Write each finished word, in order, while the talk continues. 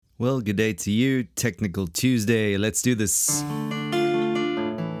Well, good day to you. Technical Tuesday. Let's do this.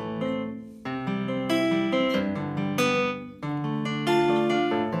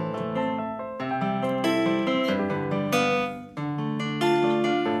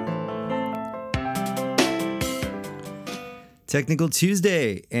 Technical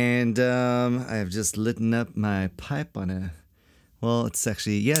Tuesday. And I have just lit up my pipe on a... Well, it's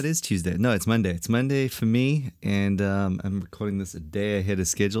actually... Yeah, it is Tuesday. No, it's Monday. It's Monday for me. And I'm recording this a day ahead of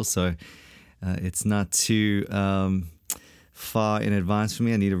schedule. So it's not too far in advance for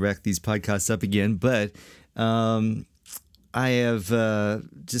me. I need to rack these podcasts up again. But I have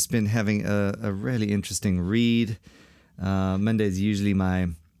just been having a really interesting read. Monday is usually my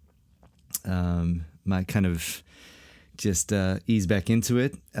kind of just ease back into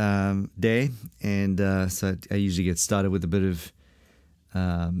it day, and so I usually get started with a bit of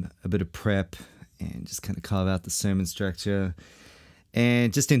prep and just kind of carve out the sermon structure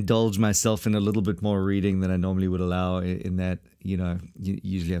and just indulge myself in a little bit more reading than I normally would allow. In that, you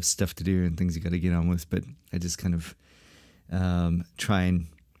usually have stuff to do and things you got to get on with, but I just kind of try and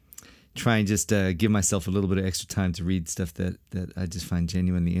just give myself a little bit of extra time to read stuff that I just find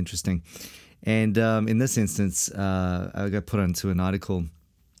genuinely interesting. And in this instance, I got put onto an article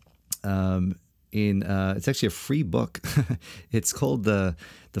it's actually a free book. It's called The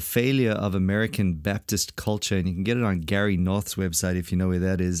Failure of American Baptist Culture, and you can get it on Gary North's website if you know where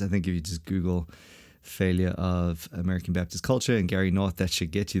that is. I think if you just Google Failure of American Baptist Culture and Gary North, that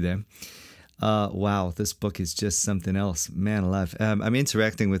should get you there. Wow, this book is just something else. Man alive. I'm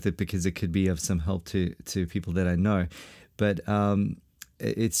interacting with it because it could be of some help to people that I know. But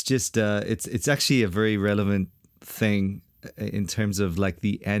it's just it's actually a very relevant thing in terms of like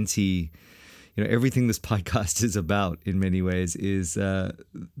the everything this podcast is about in many ways is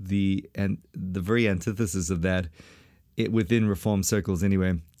the very antithesis of that, it within Reformed circles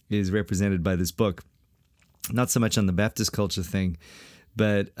anyway, is represented by this book. Not so much on the Baptist culture thing,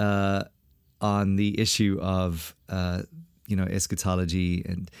 but on the issue of eschatology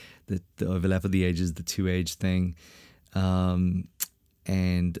and the overlap of the ages, the two-age thing.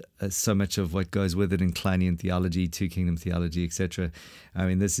 And so much of what goes with it in Kleinian theology, two-kingdom theology, etc. I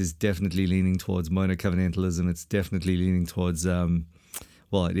mean, this is definitely leaning towards monocovenantalism. It's definitely leaning towards,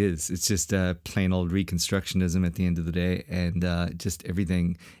 it is. It's just plain old Reconstructionism at the end of the day, and just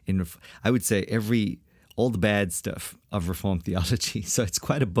everything I would say all the bad stuff of Reformed theology. So it's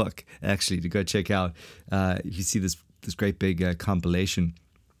quite a book, actually, to go check out. You see this great big compilation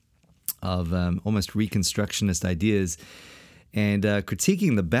of almost Reconstructionist ideas, and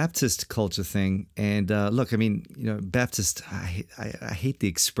critiquing the Baptist culture thing. And look, I mean, Baptist, I hate the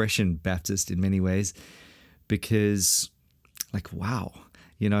expression Baptist in many ways because, like, wow,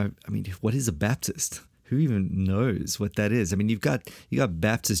 I mean, what is a Baptist? Who even knows what that is? I mean, you got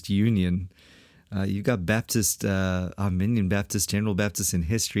Baptist Union, you've got Baptist, Arminian Baptist, General Baptist in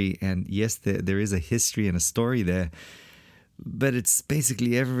history, and yes, there is a history and a story there, but it's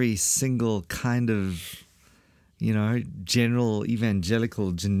basically every single kind of general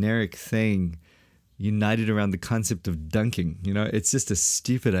evangelical generic thing united around the concept of dunking. It's just a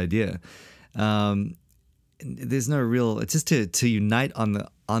stupid idea. There's no real. It's just to unite on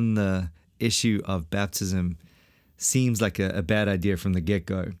the issue of baptism seems like a bad idea from the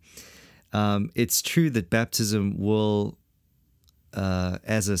get-go. It's true that baptism will,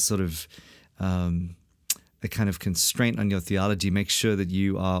 as a sort of a kind of constraint on your theology, make sure that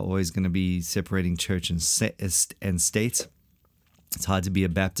you are always going to be separating church and state. It's hard to be a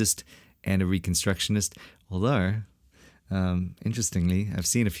Baptist and a Reconstructionist, although, interestingly, I've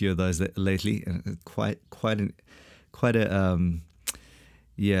seen a few of those lately.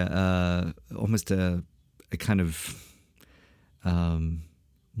 Almost a kind of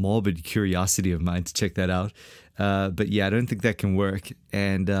morbid curiosity of mine to check that out. But yeah, I don't think that can work.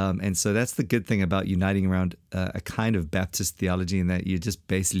 And so that's the good thing about uniting around a kind of Baptist theology, in that you're just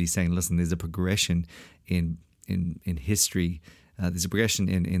basically saying, listen, there's a progression in history. There's a progression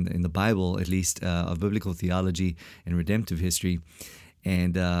in the Bible, at least, of biblical theology and redemptive history.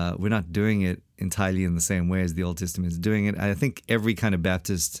 And we're not doing it entirely in the same way as the Old Testament is doing it. I think every kind of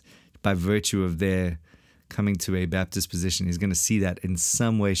Baptist, by virtue of their coming to a Baptist position, is going to see that in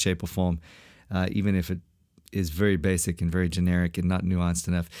some way, shape, or form, even if it is very basic and very generic and not nuanced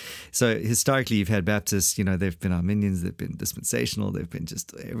enough. So historically, you've had Baptists, they've been Arminians, they've been dispensational, they've been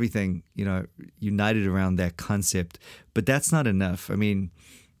just everything, united around that concept. But that's not enough. I mean,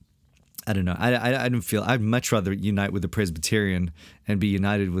 I don't know. I don't feel, I'd much rather unite with the Presbyterian and be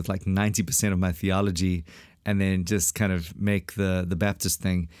united with like 90% of my theology, and then just kind of make the Baptist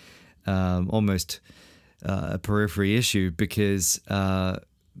thing almost a periphery issue, because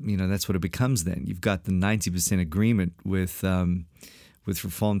that's what it becomes. Then you've got the 90% agreement with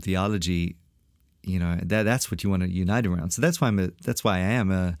Reformed theology. That's what you want to unite around. So that's why I am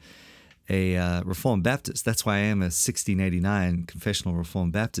a Reformed Baptist. That's why I am a 1689 confessional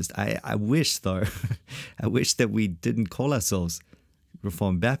Reformed Baptist. I wish, though, I wish that we didn't call ourselves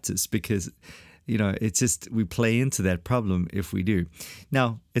Reformed Baptists, because, it's just, we play into that problem if we do.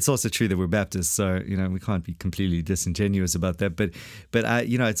 Now, it's also true that we're Baptists, so, we can't be completely disingenuous about that. But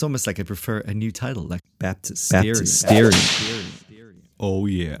it's almost like I prefer a new title, like Baptisterian. Oh,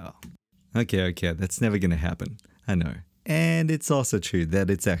 yeah. Okay, that's never going to happen. I know. And it's also true that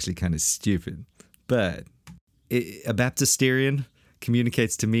it's actually kind of stupid. But a Baptisterian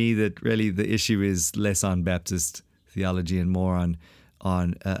communicates to me that really the issue is less on Baptist theology and more on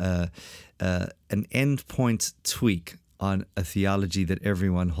an endpoint tweak on a theology that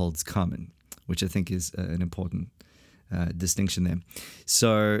everyone holds common, which I think is an important distinction there.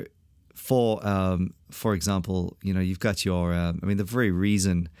 So, for example, you've got your, the very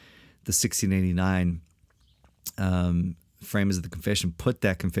reason the 1689 framers of the confession put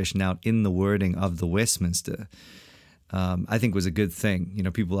that confession out in the wording of the Westminster, I think was a good thing.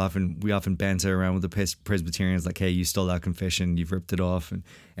 We often banter around with the Presbyterians like, hey, you stole our confession, you've ripped it off. And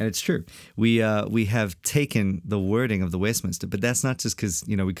it's true. We have taken the wording of the Westminster, but that's not just because,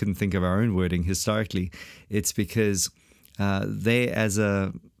 we couldn't think of our own wording historically. It's because they, as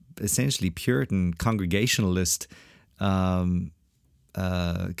a essentially Puritan Congregationalist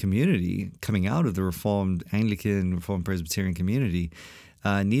community coming out of the Reformed Anglican, Reformed Presbyterian community,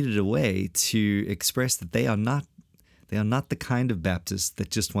 needed a way to express that they are not the kind of Baptists that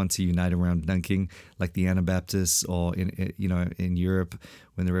just want to unite around dunking like the Anabaptists, or in Europe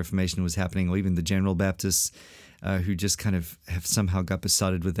when the Reformation was happening, or even the General Baptists, who just kind of have somehow got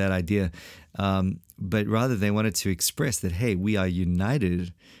besotted with that idea. But rather they wanted to express that, hey, we are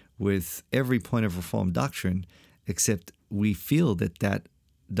united with every point of Reformed doctrine, except we feel that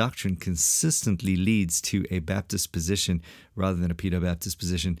doctrine consistently leads to a Baptist position rather than a Pedo-Baptist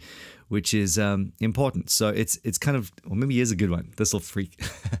position, which is important. So it's kind of, or maybe here's a good one. This will freak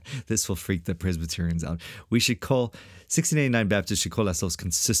the Presbyterians out. We should call 1689 Baptists should call ourselves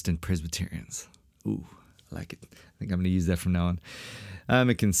consistent Presbyterians. Ooh, I like it. I think I'm going to use that from now on. I'm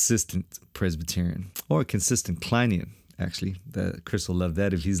a consistent Presbyterian, or a consistent Kleinian. Actually, Chris will love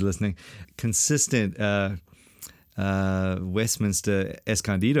that if he's listening. Consistent Westminster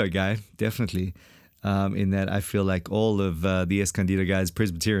Escondido guy, definitely. In that I feel like all of the Escondido guys,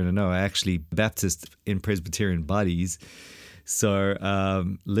 Presbyterian or no, are actually Baptist in Presbyterian bodies.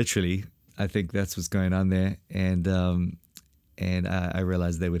 So literally, I think that's what's going on there. And I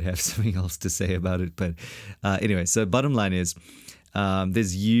realized they would have something else to say about it. But anyway, so bottom line is,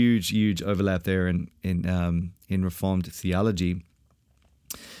 there's huge overlap there in Reformed theology.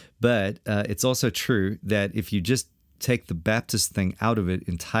 But it's also true that if you just take the Baptist thing out of it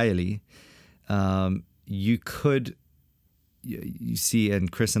entirely, you see,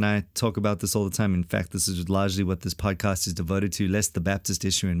 and Chris and I talk about this all the time. In fact, this is largely what this podcast is devoted to, less the Baptist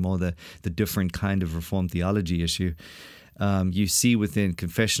issue and more the different kind of Reformed theology issue. You see within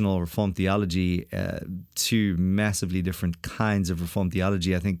confessional Reformed theology two massively different kinds of Reformed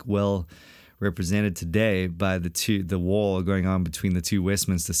theology, I think well represented today by the war going on between the two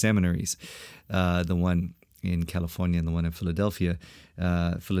Westminster seminaries, the one in California and the one in Philadelphia.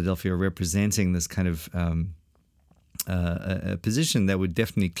 Philadelphia representing this kind of a position that would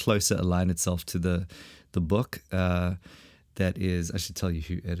definitely closer align itself to the book. That is, I should tell you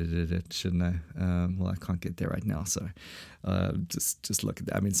who edited it, shouldn't I? Well, I can't get there right now, so just look at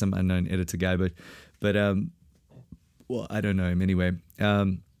that. I mean, some unknown editor guy, but well, I don't know him anyway.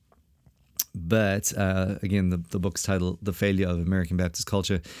 But again, the book's title, "The Failure of American Baptist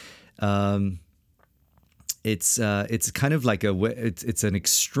Culture." It's kind of like it's an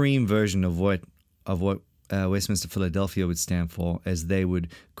extreme version of what Westminster Philadelphia would stand for, as they would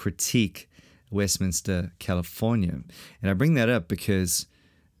critique Westminster California. And I bring that up because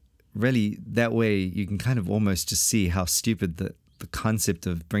really that way you can kind of almost just see how stupid the concept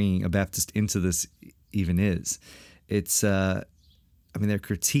of bringing a Baptist into this even is. It's they're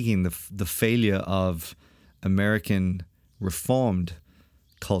critiquing the failure of American Reformed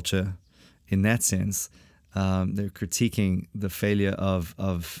culture in that sense. They're critiquing the failure of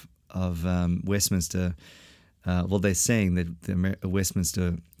Westminster. Well, they're saying that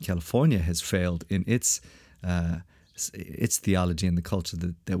Westminster California has failed in its theology and the culture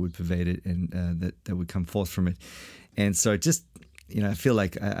that would pervade it and that would come forth from it. And so just, I feel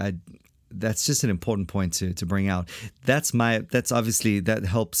like that's just an important point to bring out. That's obviously, that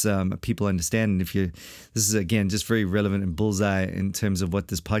helps people understand. And this is again just very relevant and bullseye in terms of what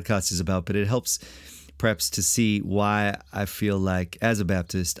this podcast is about, but it helps perhaps to see why I feel like as a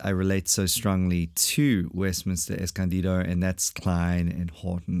Baptist I relate so strongly to Westminster Escondido, and that's Klein and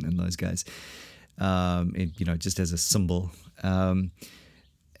Horton and those guys, just as a symbol, and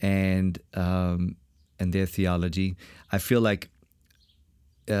their theology. I feel like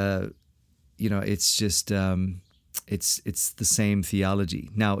it's just it's the same theology.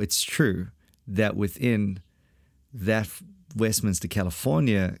 Now, it's true that within that Westminster,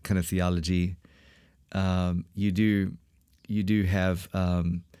 California kind of theology, you do have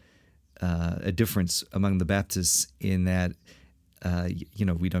a difference among the Baptists in that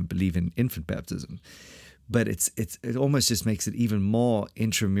we don't believe in infant baptism, but it almost just makes it even more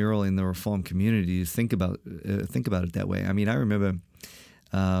intramural in the Reformed community to think about it that way. I mean, I remember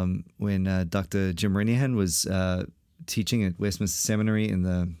when Dr. Jim Renihan was teaching at Westminster Seminary in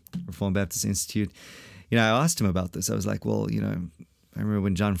the Reformed Baptist Institute. I asked him about this. I was like, well, I remember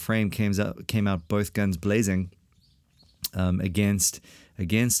when John Frame came out both guns blazing against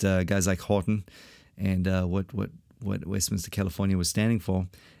guys like Horton and what Westminster, California was standing for.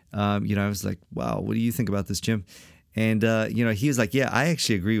 I was like, wow, what do you think about this, Jim? And he was like, yeah, I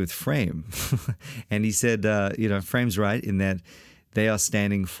actually agree with Frame. And he said, Frame's right in that they are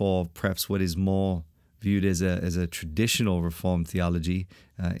standing for perhaps what is more viewed as a traditional Reformed theology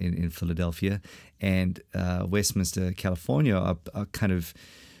in Philadelphia, and Westminster, California are kind of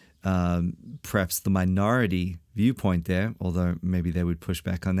perhaps the minority viewpoint there, although maybe they would push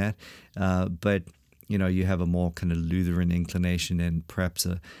back on that. But you have a more kind of Lutheran inclination and perhaps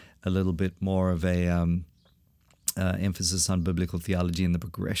a little bit more of a emphasis on biblical theology and the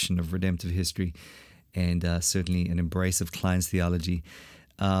progression of redemptive history, and certainly an embrace of Klein's theology.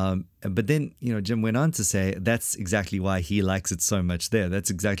 But then, Jim went on to say that's exactly why he likes it so much there. That's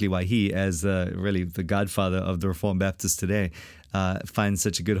exactly why he, as really the godfather of the Reformed Baptists today, finds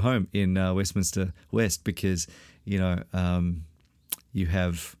such a good home in Westminster West, because, you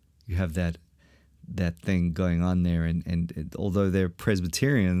have that thing going on there. And although they're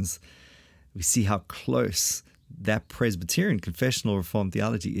Presbyterians, we see how close that Presbyterian confessional Reformed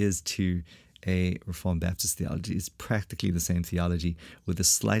theology is to a Reformed Baptist theology. It's practically the same theology with a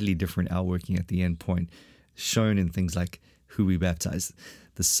slightly different outworking at the end point, shown in things like who we baptize,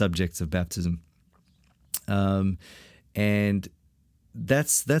 the subjects of baptism. And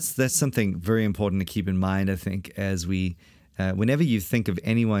that's something very important to keep in mind, I think, as we, whenever you think of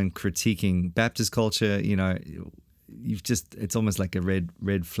anyone critiquing Baptist culture, it's almost like a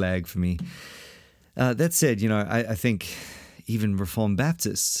red flag for me. That said, I think even Reformed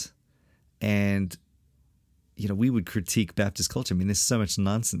Baptists, and, we would critique Baptist culture. I mean, there's so much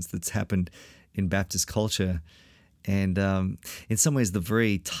nonsense that's happened in Baptist culture. And in some ways, the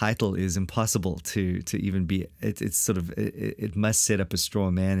very title is impossible to even be. It's sort of, it must set up a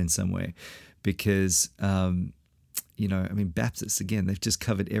straw man in some way, because, Baptists, again, they've just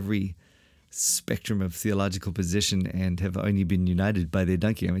covered every spectrum of theological position and have only been united by their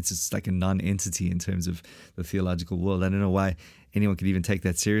donkey. It's just like a non-entity in terms of the theological world. I don't know why anyone could even take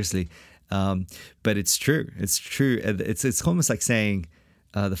that seriously. But it's true. It's true. It's almost like saying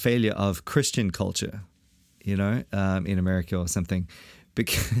the failure of Christian culture, in America or something,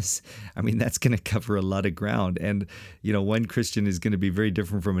 because, that's going to cover a lot of ground. And, one Christian is going to be very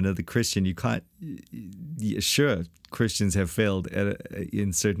different from another Christian. You can't, sure, Christians have failed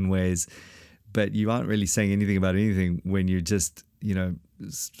in certain ways, but you aren't really saying anything about anything when you're just,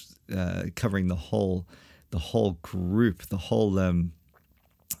 covering the whole group, the whole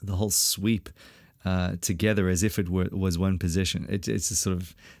sweep together as if it was one position. It's a sort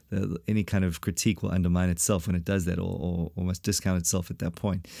of, any kind of critique will undermine itself when it does that, or almost discount itself at that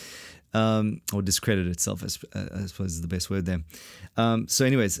point, or discredit itself, I suppose is the best word there. So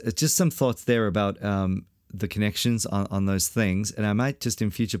anyways, just some thoughts there about the connections on those things. And I might just in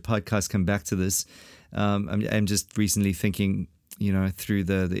future podcasts come back to this. I'm just recently thinking, through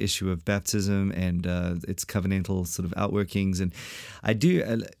the issue of baptism and its covenantal sort of outworkings. And I do,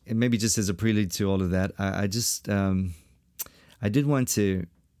 and maybe just as a prelude to all of that, I did want to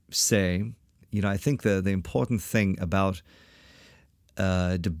say, I think the important thing about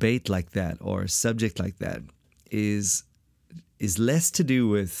a debate like that or a subject like that is less to do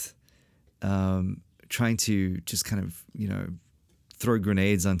with trying to just kind of, throw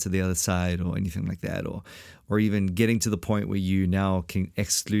grenades onto the other side or anything like that, or even getting to the point where you now can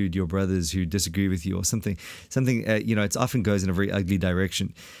exclude your brothers who disagree with you or something. It often goes in a very ugly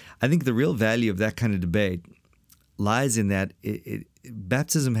direction. I think the real value of that kind of debate lies in that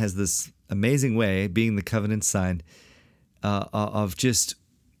baptism has this amazing way, being the covenant sign, of just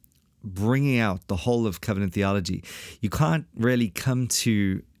bringing out the whole of covenant theology. You can't really come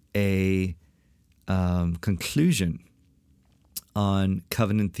to a conclusion on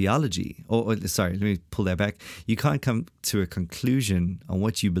covenant theology, or sorry, let me pull that back. You can't come to a conclusion on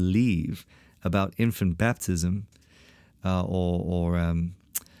what you believe about infant baptism or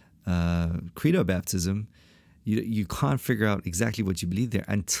credo baptism. You can't figure out exactly what you believe there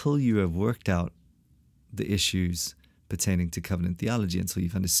until you have worked out the issues pertaining to covenant theology, until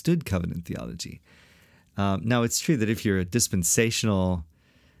you've understood covenant theology. Now, it's true that if you're a dispensational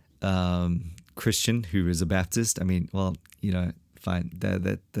Christian who is a Baptist, I mean, well, fine.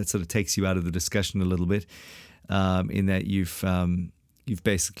 That sort of takes you out of the discussion a little bit, in that you've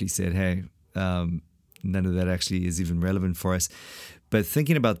basically said, hey, none of that actually is even relevant for us. But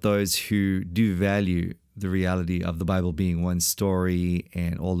thinking about those who do value the reality of the Bible being one story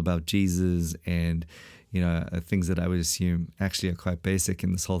and all about Jesus, and things that I would assume actually are quite basic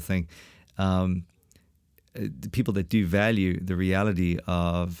in this whole thing. The people that do value the reality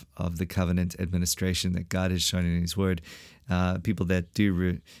of the covenant administration that God has shown in His Word, people that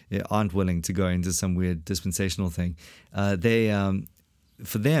aren't willing to go into some weird dispensational thing,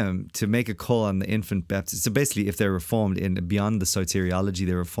 for them to make a call on the infant baptist. So basically, if they're reformed and beyond the soteriology,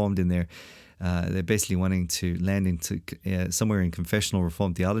 they're reformed in their, they're basically wanting to land into somewhere in confessional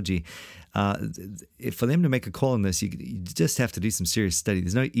reformed theology. For them to make a call on this, you just have to do some serious study.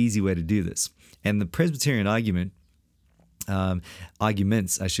 There's no easy way to do this. And the Presbyterian arguments,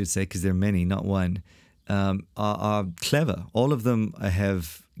 I should say, because there are many, not one, are clever. All of them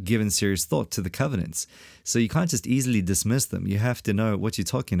have given serious thought to the covenants. So you can't just easily dismiss them. You have to know what you're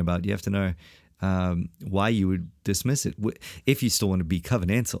talking about. You have to know why you would dismiss it if you still want to be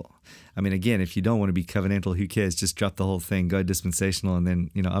covenantal. I mean, again, if you don't want to be covenantal, who cares? Just drop the whole thing, go dispensational, and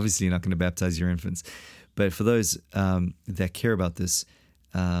then, obviously you're not going to baptize your infants. But for those that care about this,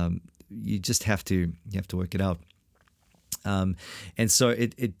 you just have to work it out. And so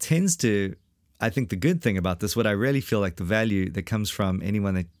it tends to, I think the good thing about this, what I really feel like the value that comes from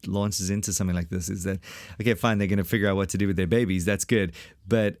anyone that launches into something like this is that, okay, fine, they're going to figure out what to do with their babies. That's good.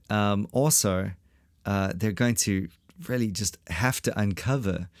 But also, they're going to really just have to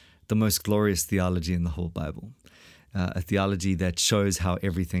uncover the most glorious theology in the whole Bible, a theology that shows how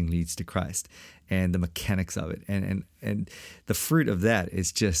everything leads to Christ and the mechanics of it. And the fruit of that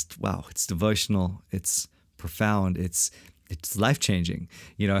is just, wow, it's devotional, it's profound, it's life-changing.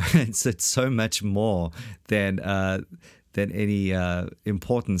 It's so much more than any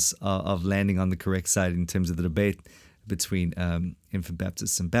importance of landing on the correct side in terms of the debate between infant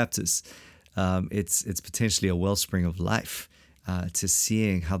Baptists and Baptists. It's potentially a wellspring of life to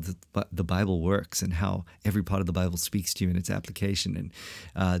seeing how the Bible works and how every part of the Bible speaks to you in its application. And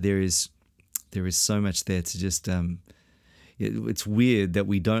there is so much there to just. It's weird that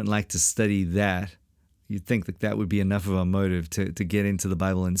we don't like to study that. You'd think that would be enough of a motive to get into the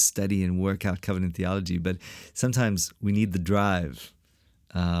Bible and study and work out covenant theology. But sometimes we need the drive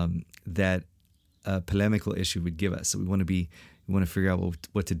that a polemical issue would give us. So we want to figure out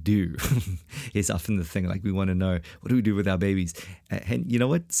what to do. It's often the thing. Like, we want to know, what do we do with our babies? And you know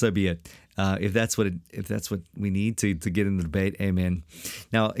what? So be it. If that's what we need to get in the debate, amen.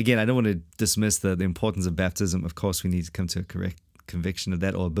 Now, again, I don't want to dismiss the importance of baptism. Of course, we need to come to a correct conviction of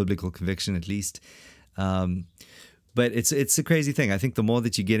that, or a biblical conviction at least. But it's a crazy thing. I think the more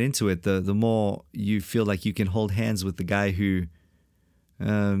that you get into it, the more you feel like you can hold hands with the guy who,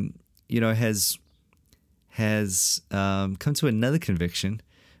 has come to another conviction,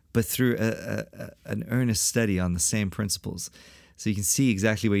 but through an earnest study on the same principles. So you can see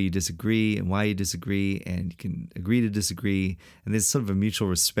exactly where you disagree and why you disagree, and you can agree to disagree. And there's sort of a mutual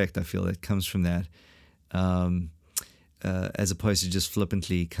respect, I feel, that comes from that, as opposed to just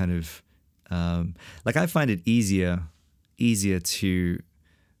flippantly kind of. I find it easier to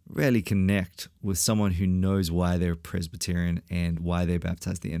really connect with someone who knows why they're Presbyterian and why they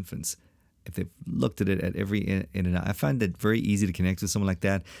baptize the infants. If they've looked at it at every in and out, I find it very easy to connect with someone like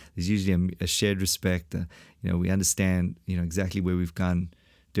that. There's usually a shared respect. We understand, exactly where we've gone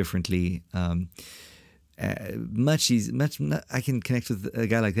differently. Much I can connect with a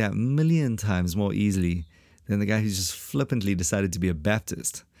guy like that a million times more easily than the guy who's just flippantly decided to be a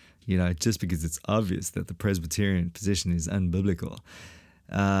Baptist. Just because it's obvious that the Presbyterian position is unbiblical.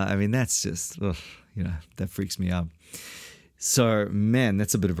 That's just, that freaks me out. So, man,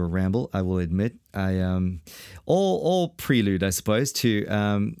 that's a bit of a ramble, I will admit. All prelude, I suppose,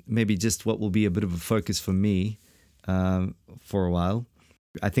 to maybe just what will be a bit of a focus for me for a while.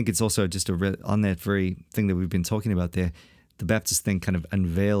 I think it's also just on that very thing that we've been talking about there, the Baptist thing kind of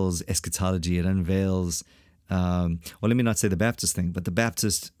unveils eschatology. It unveils, well, let me not say the Baptist thing, but the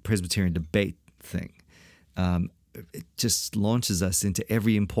Baptist Presbyterian debate thing. It just launches us into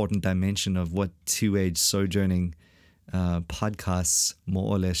every important dimension of what two-age sojourning podcasts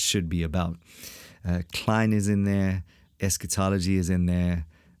more or less should be about. Klein is in there, eschatology is in there,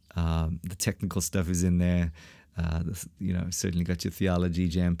 the technical stuff is in there. Certainly got your theology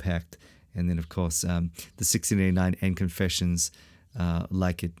jam-packed, and then of course the 1689 and Confessions,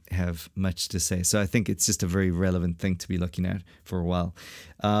 like it, have much to say. So I think it's just a very relevant thing to be looking at for a while.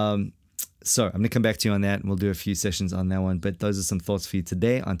 So I'm going to come back to you on that, and we'll do a few sessions on that one. But those are some thoughts for you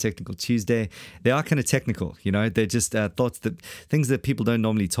today on Technical Tuesday. They are kind of technical, they're just thoughts, things that people don't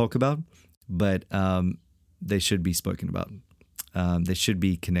normally talk about, but they should be spoken about. They should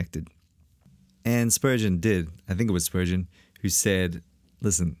be connected. And Spurgeon did, I think it was Spurgeon, who said,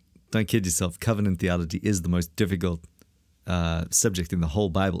 listen, don't kid yourself, covenant theology is the most difficult subject in the whole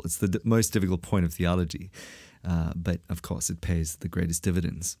Bible. It's the most difficult point of theology. But of course, it pays the greatest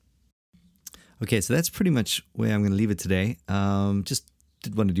dividends. Okay, so that's pretty much where I'm going to leave it today. Just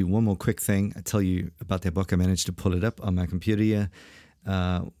did want to do one more quick thing. I tell you about that book. I managed to pull it up on my computer here.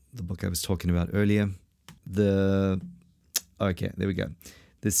 The book I was talking about earlier. Okay, there we go.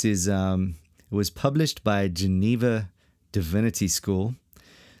 This is, it was published by Geneva Divinity School.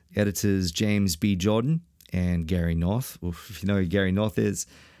 Editors James B. Jordan and Gary North. If you know who Gary North is,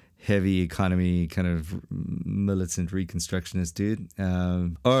 heavy economy, kind of militant reconstructionist dude.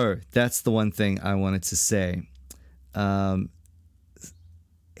 That's the one thing I wanted to say. Head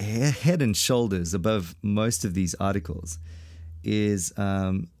and shoulders above most of these articles is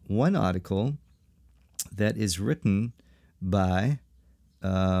one article that is written by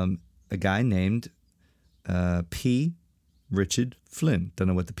a guy named P. Richard Flynn. Don't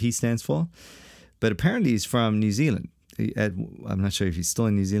know what the P stands for, but apparently he's from New Zealand. I'm not sure if he's still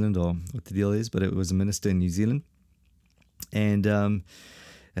in New Zealand or what the deal is, but it was a minister in New Zealand. And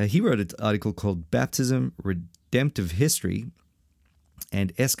he wrote an article called Baptism, Redemptive History,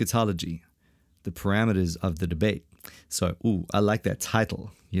 and Eschatology, the Parameters of the Debate. So, I like that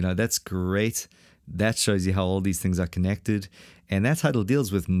title. That's great. That shows you how all these things are connected. And that title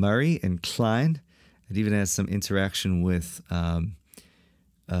deals with Murray and Klein. It even has some interaction with Paul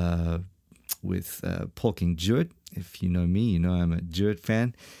King Jewett. If you know me, you know I'm a Jewett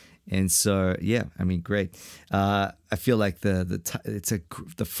fan. And so, great. I feel like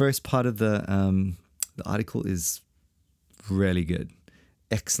the first part of the article is really good.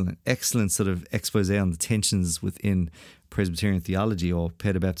 Excellent sort of expose on the tensions within Presbyterian theology or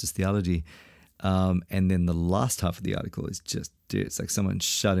Pedobaptist theology. And then the last half of the article is just, it's like someone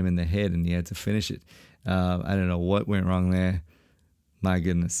shot him in the head and he had to finish it. I don't know what went wrong there. My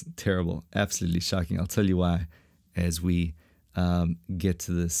goodness, terrible, absolutely shocking. I'll tell you why as we get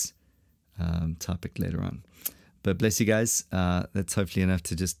to this topic later on. But bless you guys. That's hopefully enough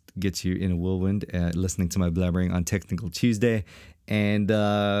to just get you in a whirlwind listening to my blabbering on Technical Tuesday. And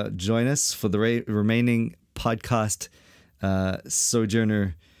join us for the remaining podcast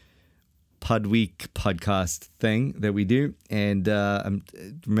Sojourner Pod Week podcast thing that we do. And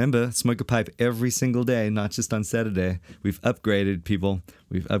remember, smoke a pipe every single day, not just on Saturday. We've upgraded, people.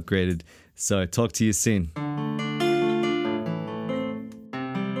 We've upgraded. So talk to you soon.